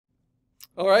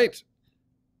All right.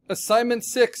 Assignment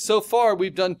 6, so far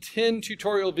we've done 10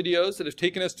 tutorial videos that have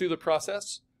taken us through the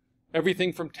process.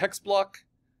 Everything from text block,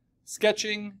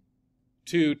 sketching,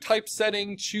 to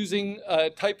typesetting, choosing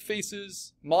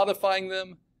typefaces, modifying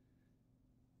them,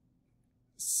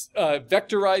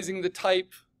 vectorizing the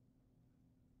type,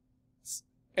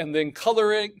 and then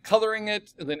coloring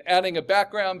it, and then adding a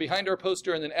background behind our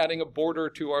poster, and then adding a border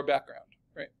to our background,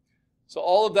 right? So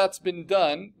all of that's been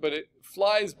done, but it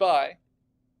flies by.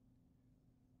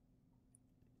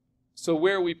 So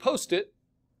where we post it,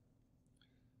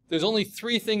 there's only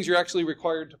 3 things you're actually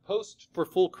required to post for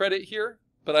full credit here,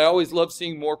 but I always love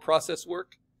seeing more process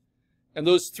work. And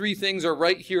those 3 things are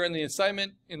right here in the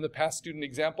assignment. In the past student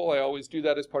example, I always do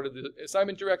that as part of the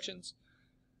assignment directions.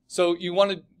 So you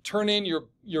want to turn in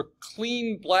your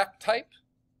clean black type,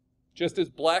 just as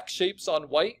black shapes on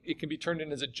white. It can be turned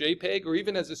in as a JPEG or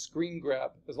even as a screen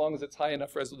grab, as long as it's high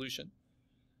enough resolution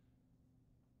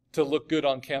to look good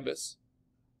on canvas.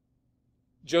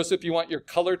 Joseph, you want your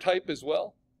color type as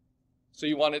well. So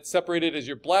you want it separated as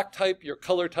your black type, your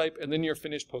color type, and then your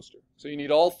finished poster. So you need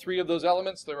all 3 of those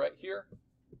elements. They're right here.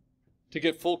 To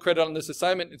get full credit on this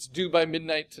assignment, it's due by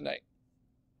midnight tonight.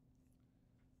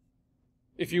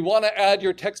 If you want to add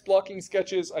your text blocking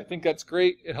sketches, I think that's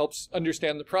great. It helps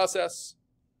understand the process.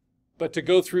 But to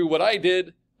go through what I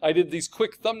did these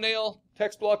quick thumbnail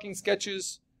text blocking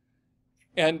sketches.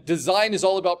 And design is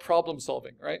all about problem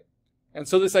solving, right? And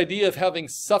so this idea of having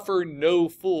suffer no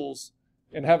fools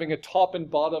and having a top and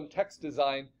bottom text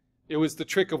design, it was the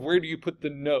trick of where do you put the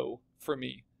no for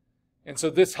me. And so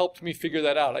this helped me figure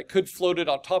that out. I could float it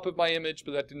on top of my image,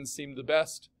 but that didn't seem the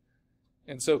best.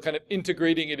 And so kind of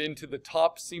integrating it into the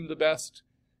top seemed the best.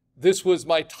 This was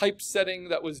my typesetting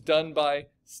that was done by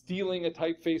stealing a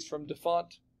typeface from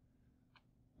DeFont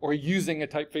or using a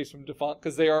typeface from DeFont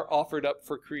because they are offered up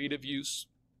for creative use.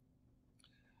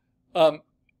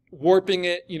 Warping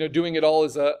it, doing it all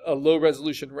as a low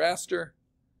resolution raster,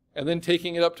 and then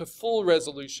taking it up to full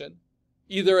resolution,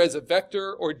 either as a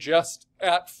vector or just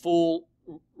at full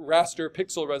raster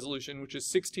pixel resolution, which is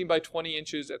 16 by 20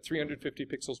 inches at 350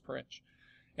 pixels per inch.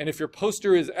 And if your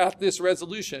poster is at this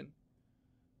resolution,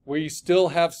 where you still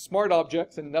have smart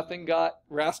objects and nothing got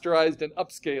rasterized and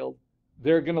upscaled,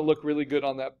 they're going to look really good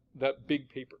on that big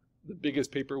paper, the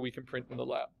biggest paper we can print in the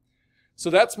lab. So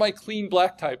that's my clean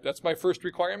black type. That's my first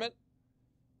requirement.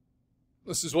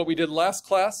 This is what we did last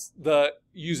class,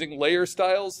 using layer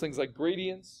styles, things like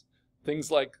gradients,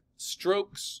 things like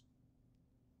strokes.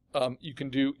 You can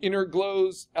do inner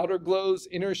glows, outer glows,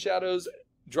 inner shadows,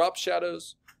 drop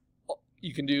shadows.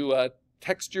 You can do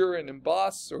texture and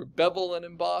emboss or bevel and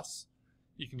emboss.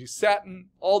 You can do satin,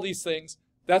 all these things.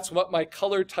 That's what my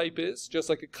color type is, just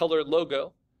like a color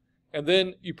logo. And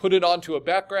then you put it onto a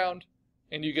background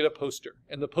and you get a poster.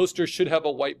 And the poster should have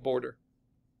a white border.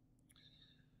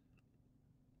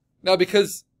 Now,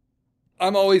 because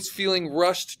I'm always feeling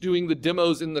rushed doing the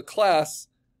demos in the class,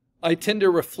 I tend to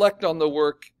reflect on the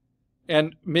work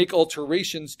and make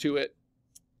alterations to it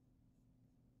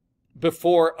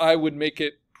before I would make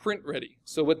it print ready.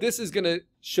 So what this is going to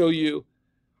show you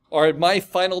are my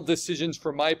final decisions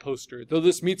for my poster. Though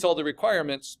this meets all the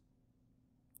requirements,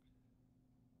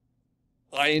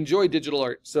 I enjoy digital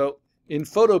art. So in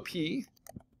Photopea,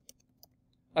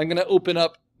 I'm going to open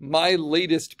up my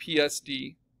latest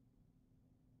PSD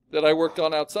that I worked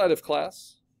on outside of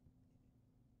class.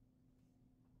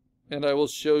 And I will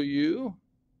show you.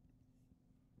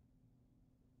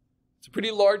 It's a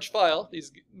pretty large file.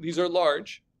 These are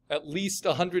large, at least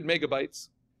 100 megabytes,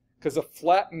 because a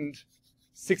flattened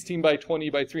 16 by 20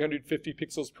 by 350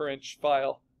 pixels per inch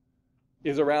file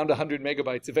is around 100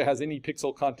 megabytes if it has any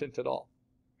pixel content at all.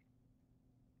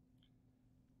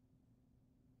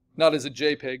 Not as a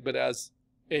JPEG, but as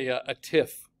a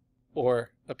TIFF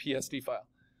or a PSD file.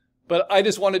 But I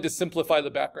just wanted to simplify the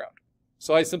background.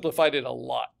 So I simplified it a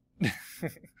lot.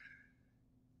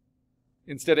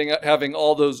 Instead of having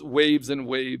all those waves and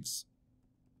waves.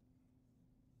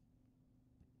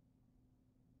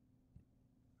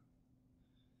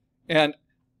 And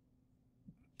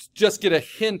just get a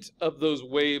hint of those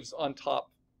waves on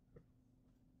top.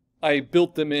 I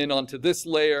built them in onto this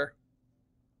layer.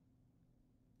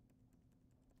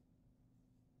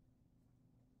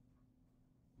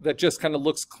 That just kind of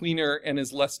looks cleaner and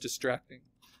is less distracting.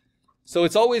 So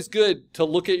it's always good to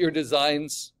look at your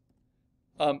designs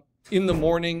in the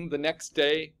morning, the next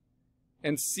day,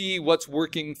 and see what's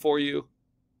working for you.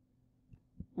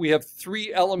 We have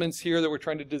 3 elements here that we're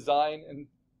trying to design and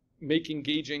make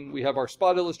engaging. We have our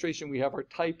spot illustration, we have our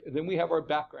type, and then we have our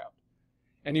background.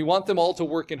 And you want them all to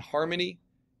work in harmony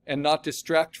and not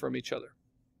distract from each other.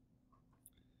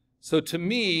 So to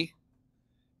me,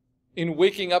 in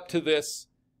waking up to this,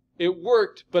 it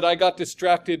worked, but I got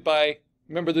distracted by,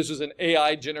 remember this was an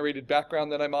AI-generated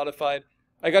background that I modified.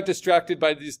 I got distracted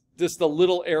by just the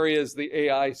little areas the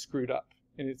AI screwed up,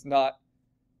 and it's not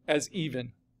as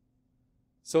even.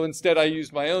 So instead I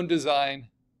used my own design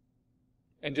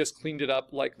and just cleaned it up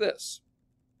like this.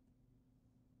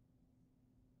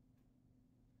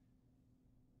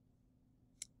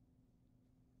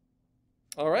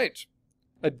 All right.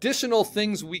 Additional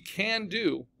things we can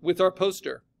do with our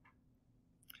poster.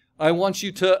 I want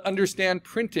you to understand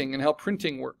printing and how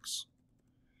printing works.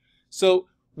 So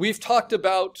we've talked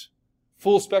about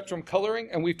full spectrum coloring,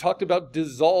 and we've talked about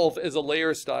dissolve as a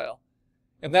layer style.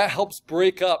 And that helps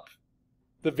break up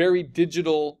the very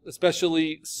digital,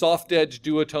 especially soft edge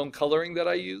duotone coloring that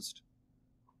I used.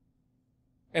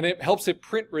 And it helps it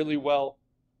print really well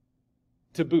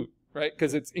to boot, right?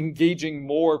 Because it's engaging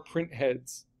more print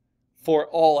heads for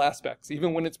all aspects.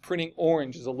 Even when it's printing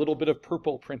orange, there's a little bit of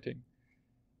purple printing.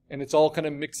 And it's all kind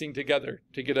of mixing together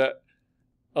to get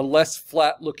a less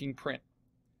flat looking print.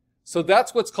 So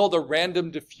that's what's called a random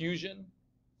diffusion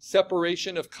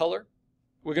separation of color.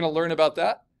 We're going to learn about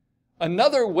that.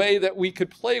 Another way that we could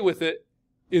play with it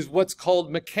is what's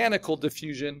called mechanical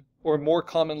diffusion, or more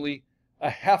commonly,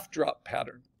 a half drop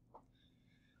pattern.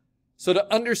 So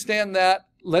to understand that,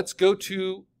 let's go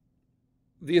to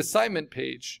the assignment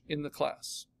page in the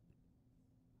class.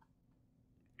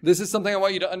 This is something I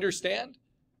want you to understand.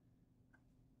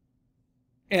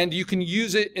 And you can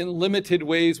use it in limited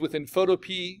ways within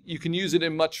Photopea. You can use it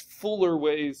in much fuller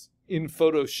ways in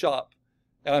Photoshop.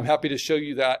 And I'm happy to show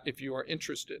you that if you are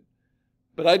interested.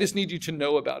 But I just need you to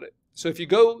know about it. So if you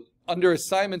go under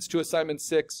assignments to assignment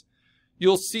 6,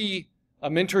 you'll see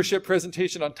a mentorship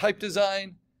presentation on type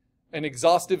design, an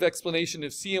exhaustive explanation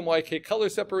of CMYK color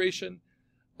separation,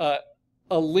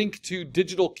 a link to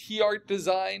digital key art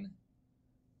design,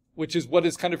 which is what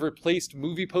has kind of replaced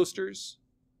movie posters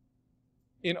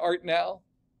in art now,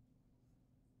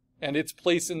 and its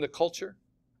place in the culture,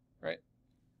 right?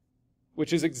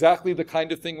 Which is exactly the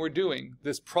kind of thing we're doing,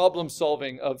 this problem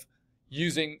solving of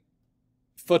using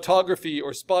photography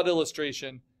or spot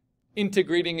illustration,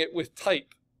 integrating it with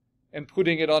type, and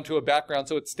putting it onto a background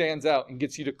so it stands out and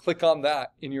gets you to click on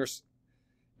that in your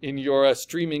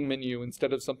streaming menu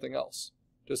instead of something else.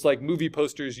 Just like movie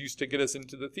posters used to get us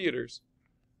into the theaters.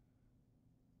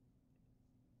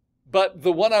 But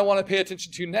the one I want to pay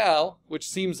attention to now, which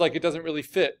seems like it doesn't really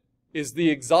fit, is the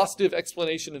exhaustive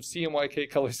explanation of CMYK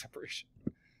color separation.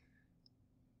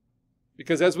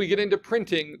 Because as we get into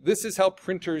printing, this is how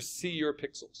printers see your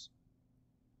pixels.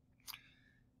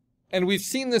 And we've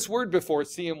seen this word before,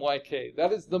 CMYK.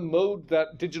 That is the mode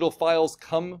that digital files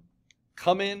come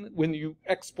in when you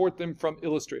export them from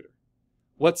Illustrator.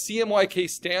 What CMYK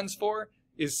stands for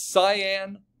is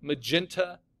cyan,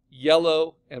 magenta,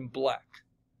 yellow, and black.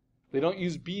 They don't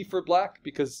use B for black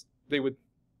because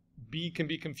B can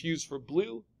be confused for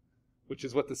blue, which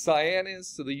is what the cyan is,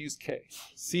 so they use K,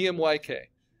 CMYK.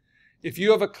 If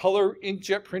you have a color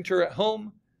inkjet printer at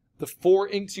home, the 4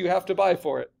 inks you have to buy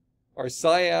for it are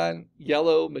cyan,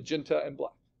 yellow, magenta, and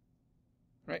black,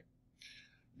 right?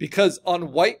 Because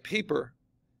on white paper,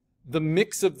 the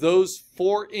mix of those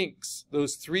 4 inks,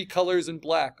 those 3 colors in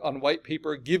black on white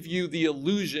paper, give you the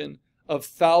illusion of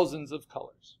thousands of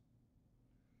colors.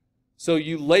 So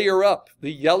you layer up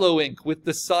the yellow ink with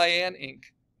the cyan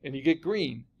ink, and you get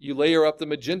green. You layer up the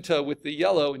magenta with the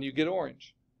yellow, and you get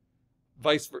orange.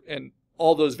 Vice versa, and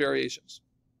all those variations.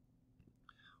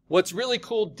 What's really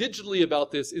cool digitally about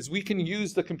this is we can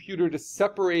use the computer to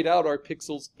separate out our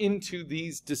pixels into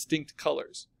these distinct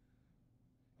colors.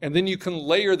 And then you can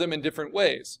layer them in different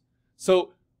ways.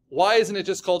 So why isn't it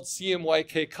just called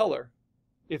CMYK color?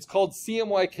 It's called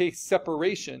CMYK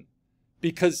separation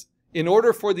because in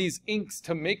order for these inks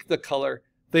to make the color,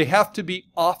 they have to be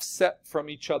offset from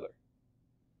each other.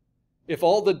 If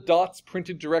all the dots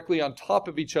printed directly on top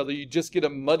of each other, you just get a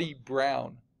muddy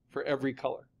brown for every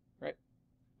color, right?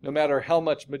 No matter how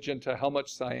much magenta, how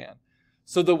much cyan.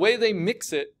 So the way they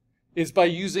mix it is by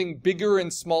using bigger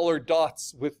and smaller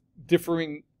dots with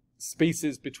differing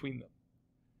spaces between them.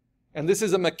 And this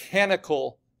is a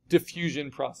mechanical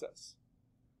diffusion process.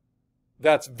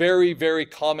 That's very, very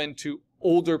common to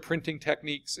older printing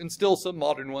techniques and still some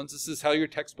modern ones. This is how your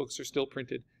textbooks are still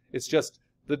printed. It's just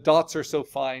the dots are so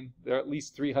fine, they're at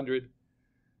least 300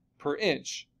 per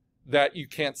inch, that you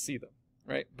can't see them,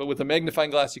 right? But with a magnifying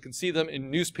glass, you can see them.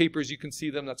 In newspapers, you can see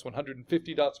them. That's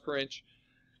 150 dots per inch.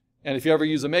 And if you ever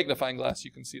use a magnifying glass, you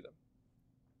can see them.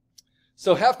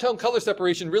 So halftone color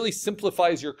separation really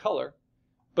simplifies your color,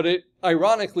 but it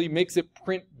ironically makes it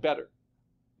print better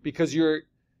because you're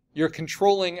you're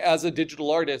controlling, as a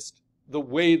digital artist, the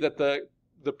way that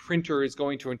the printer is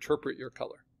going to interpret your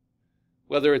color.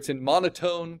 Whether it's in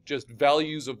monotone, just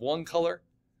values of one color.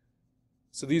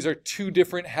 So these are two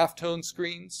different halftone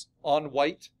screens on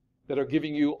white that are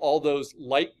giving you all those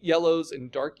light yellows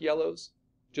and dark yellows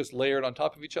just layered on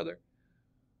top of each other.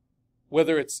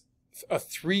 Whether it's a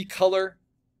 3-color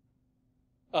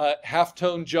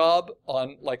halftone job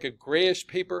on like a grayish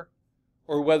paper,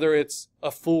 or whether it's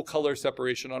a full color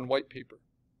separation on white paper.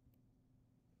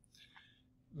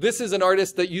 This is an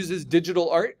artist that uses digital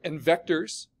art and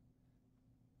vectors,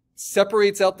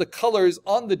 separates out the colors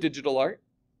on the digital art,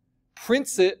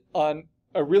 prints it on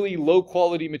a really low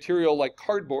quality material like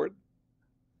cardboard,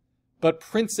 but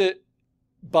prints it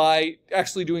by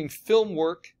actually doing film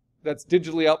work that's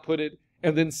digitally outputted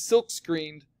and then silk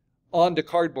screened onto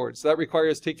cardboard. So that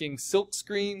requires taking silk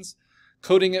screens,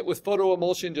 coating it with photo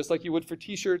emulsion just like you would for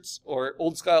t-shirts or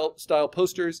old style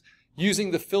posters,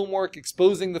 using the film work,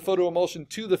 exposing the photo emulsion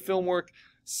to the film work,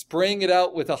 spraying it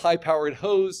out with a high-powered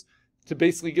hose to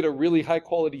basically get a really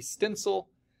high-quality stencil.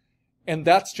 And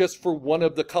that's just for one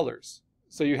of the colors.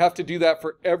 So you have to do that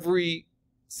for every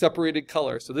separated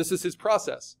color. So this is his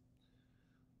process.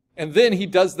 And then he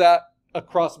does that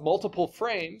across multiple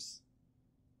frames,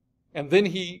 and then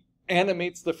he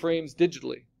animates the frames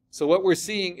digitally. So what we're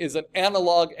seeing is an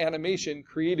analog animation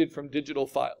created from digital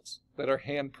files that are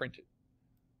hand printed.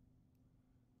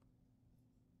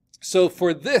 So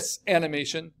for this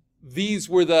animation, these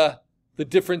were the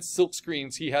different silk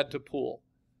screens he had to pull.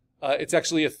 It's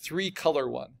actually a 3-color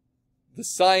one. The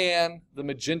cyan, the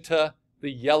magenta,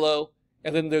 the yellow,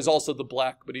 and then there's also the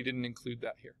black, but he didn't include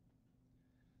that here.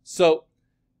 So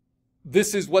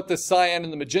this is what the cyan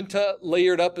and the magenta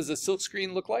layered up as a silk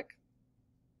screen look like.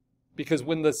 Because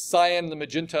when the cyan and the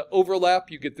magenta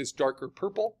overlap, you get this darker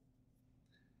purple.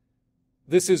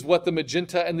 This is what the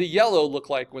magenta and the yellow look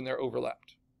like when they're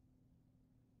overlapped.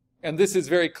 And this is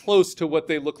very close to what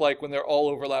they look like when they're all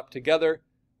overlapped together,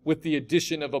 with the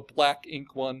addition of a black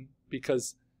ink one,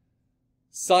 because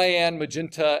cyan,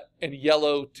 magenta, and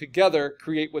yellow together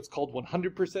create what's called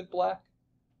 100% black,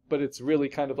 but it's really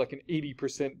kind of like an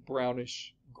 80%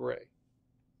 brownish gray.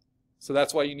 So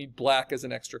that's why you need black as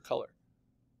an extra color.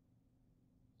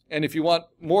 And if you want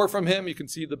more from him, you can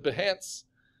see the Behance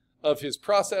of his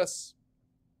process,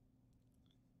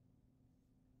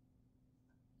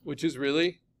 which is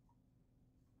really,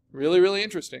 really, really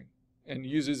interesting, and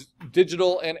uses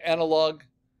digital and analog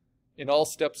in all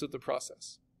steps of the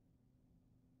process.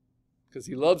 Because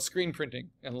he loves screen printing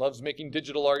and loves making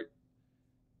digital art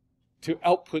to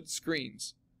output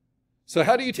screens. So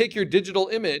how do you take your digital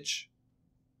image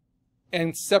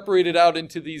and separate it out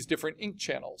into these different ink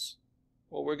channels?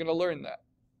 Well, we're going to learn that.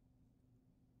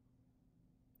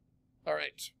 All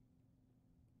right.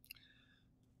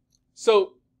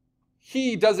 So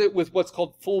he does it with what's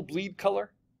called full bleed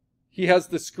color. He has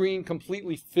the screen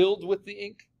completely filled with the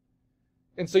ink.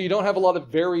 And so you don't have a lot of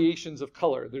variations of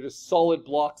color. They're just solid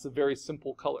blocks of very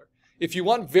simple color. If you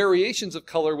want variations of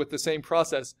color with the same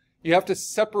process, you have to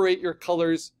separate your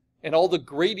colors and all the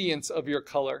gradients of your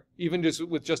color, even just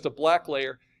with just a black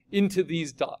layer, into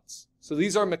these dots. So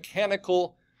these are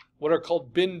mechanical, what are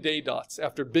called bin day dots,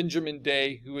 after Benjamin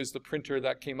Day, who is the printer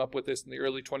that came up with this in the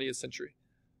early 20th century.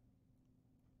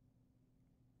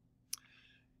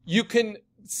 You can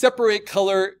separate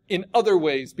color in other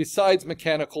ways besides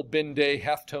mechanical bin day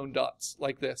halftone dots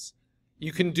like this.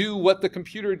 You can do what the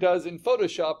computer does in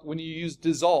Photoshop when you use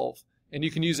dissolve, and you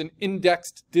can use an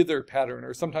indexed dither pattern,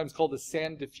 or sometimes called a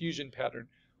sand diffusion pattern,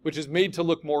 which is made to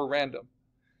look more random.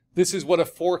 This is what a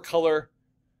 4-color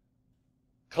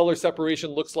color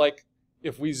separation looks like.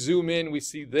 If we zoom in, we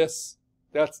see this.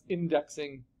 That's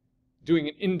indexing, doing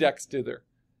an index dither,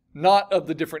 not of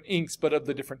the different inks, but of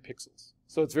the different pixels.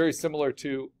 So it's very similar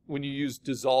to when you use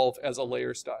dissolve as a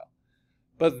layer style.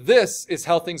 But this is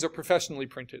how things are professionally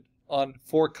printed on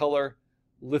 4-color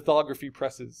lithography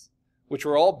presses, which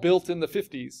were all built in the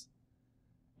 50s.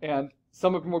 And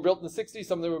some of them were built in the 60s,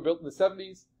 some of them were built in the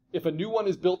 70s. If a new one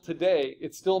is built today,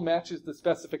 it still matches the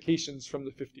specifications from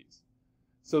the 50s.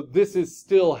 So this is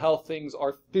still how things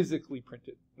are physically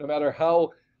printed. No matter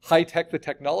how high-tech the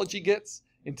technology gets,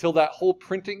 until that whole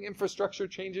printing infrastructure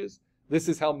changes, this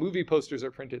is how movie posters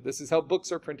are printed. This is how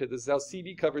books are printed. This is how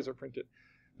CD covers are printed.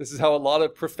 This is how a lot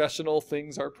of professional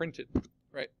things are printed,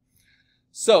 right?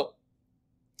 So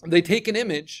they take an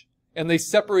image and they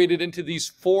separate it into these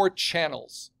 4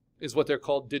 channels, is what they're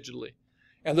called digitally.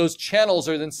 And those channels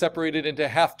are then separated into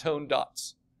halftone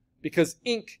dots, because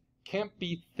ink can't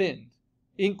be thinned.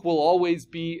 Ink will always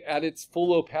be at its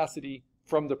full opacity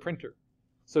from the printer.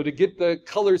 So to get the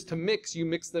colors to mix, you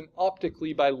mix them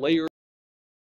optically by layering